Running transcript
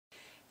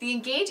The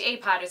Engage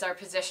APOD is our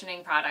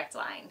positioning product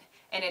line,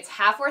 and it's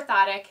half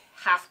orthotic,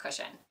 half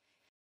cushion.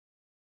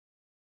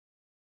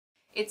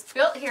 It's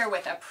built here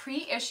with a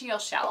pre-ischial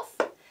shelf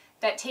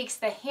that takes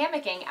the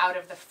hammocking out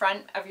of the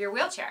front of your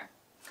wheelchair.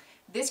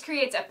 This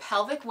creates a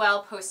pelvic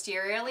well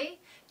posteriorly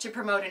to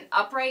promote an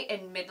upright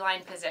and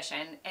midline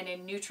position and a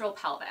neutral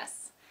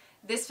pelvis.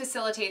 This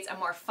facilitates a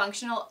more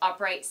functional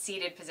upright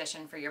seated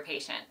position for your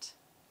patient.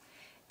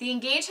 The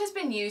Engage has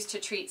been used to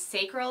treat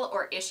sacral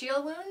or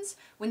ischial wounds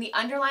when the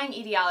underlying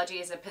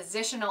etiology is a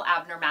positional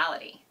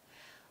abnormality.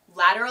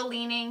 Lateral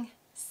leaning,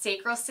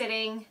 sacral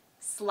sitting,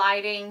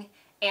 sliding,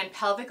 and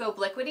pelvic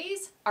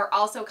obliquities are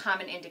also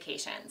common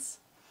indications.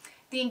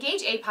 The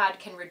Engage APOD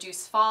can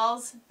reduce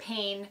falls,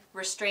 pain,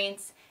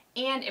 restraints,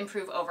 and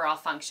improve overall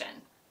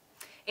function.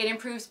 It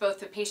improves both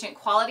the patient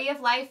quality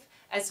of life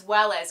as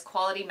well as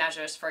quality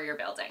measures for your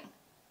building.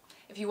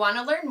 If you want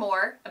to learn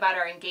more about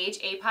our Engage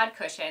APOD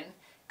cushion,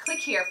 click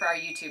here for our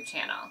YouTube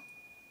channel.